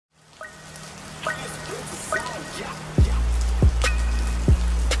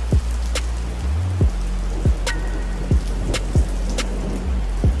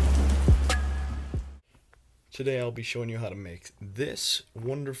Today I'll be showing you how to make this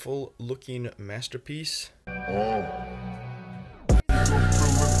wonderful looking masterpiece.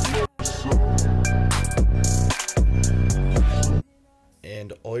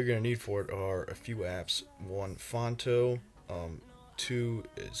 And all you're going to need for it are a few apps. One, Fonto. Two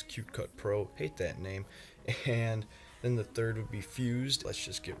is Cute Cut Pro. Hate that name. And then the third would be Fused. Let's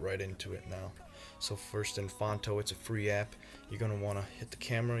just get right into it now. So first in Fonto, it's a free app. You're going to want to hit the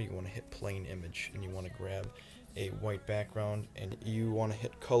camera, you want to hit plain image, and you want to grab a white background, and you want to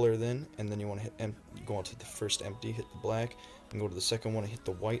hit color then, and then you want to hit go on to the first empty, hit the black, and go to the second one and hit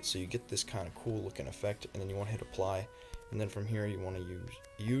the white, so you get this kind of cool looking effect, and then you want to hit apply, and then from here you want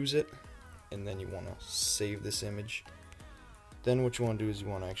to use it, and then you want to save this image. Then what you want to do is you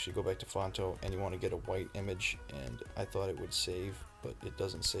want to actually go back to Fonto and you want to get a white image, and I thought it would save, but it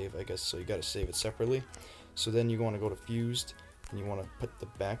doesn't save, I guess, so you got to save it separately. So then you want to go to Fused, and you want to put the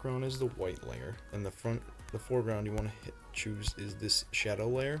background as the white layer, and the foreground you want to choose is this shadow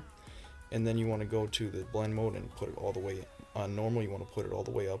layer, and then you want to go to the blend mode and put it all the way on normal. You want to put it all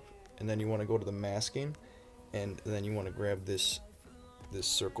the way up, and then you want to go to the masking, and then you want to grab this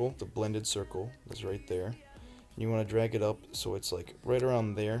circle, the blended circle that's right there. You want to drag it up so it's like right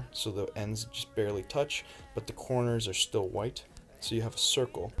around there, so the ends just barely touch, but the corners are still white. So you have a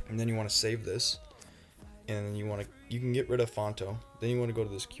circle, and then you want to save this, and then you can get rid of Fonto. Then you want to go to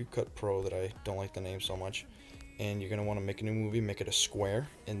this Cute Cut Pro that I don't like the name so much, and you're going to want to make a new movie, make it a square,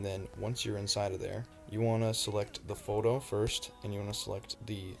 and then once you're inside of there, you want to select the photo first, and you want to select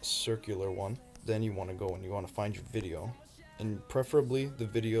the circular one. Then you want to go and you want to find your video, and preferably the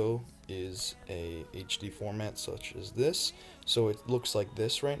video is a HD format such as this, so it looks like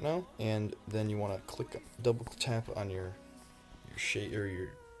this right now. And then you want to double tap on your shade or your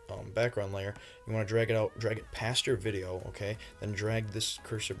background layer. You want to drag it past your video, okay? Then drag this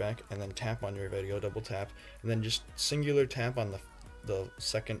cursor back and then tap on your video, double tap, and then just singular tap on the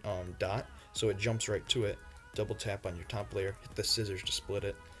second dot so it jumps right to it. Double tap on your top layer, hit the scissors to split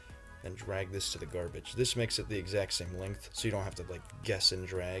it, and drag this to the garbage. This makes it the exact same length, so you don't have to like guess and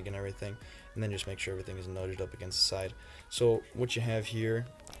drag and everything. And then just make sure everything is nudged up against the side. So what you have here,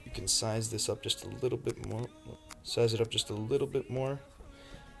 you can size this up just a little bit more. Size it up just a little bit more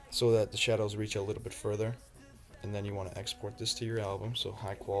so that the shadows reach a little bit further. And then you want to export this to your album, so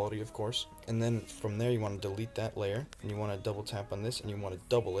high quality of course. And then from there you want to delete that layer, and you want to double tap on this, and you want to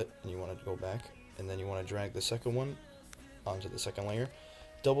double it, and you want to go back, and then you want to drag the second one onto the second layer.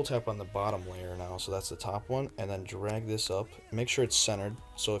 Double tap on the bottom layer now, so that's the top one, and then drag this up. Make sure it's centered,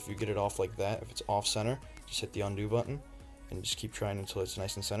 so if you get it off like that, if it's off center, just hit the undo button and just keep trying until it's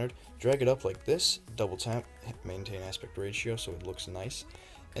nice and centered. Drag it up like this, double tap, maintain aspect ratio so it looks nice,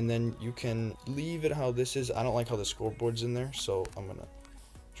 and then you can leave it how this is. I don't like how the scoreboard's in there, so I'm gonna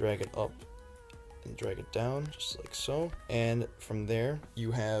drag it up and drag it down just like so. And from there you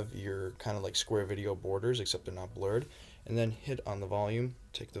have your kind of like square video borders, except they're not blurred. And then hit on the volume,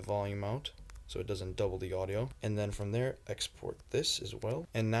 take the volume out so it doesn't double the audio, and then from there export this as well.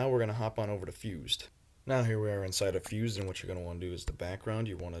 And now we're going to hop on over to Fused. Now here we are inside of Fused, and what you're going to want to do is the background,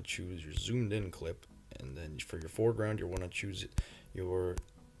 you want to choose your zoomed in clip, and then for your foreground you want to choose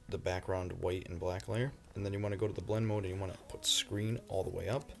the background white and black layer, and then you want to go to the blend mode and you want to put screen all the way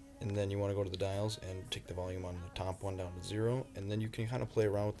up, and then you want to go to the dials and take the volume on the top one down to 0, and then you can kind of play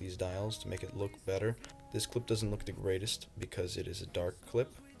around with these dials to make it look better. This clip doesn't look the greatest because it is a dark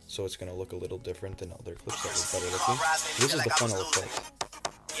clip, so it's going to look a little different than other clips that look better looking. This is the final effect.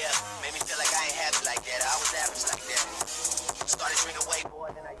 Yeah, made me feel like I ain't happy like that. I was average like that. Started drinking way more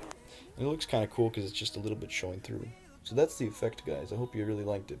than I used. And it looks kind of cool because it's just a little bit showing through. So that's the effect, guys. I hope you really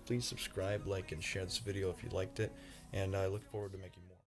liked it. Please subscribe, like, and share this video if you liked it, and I look forward to making more.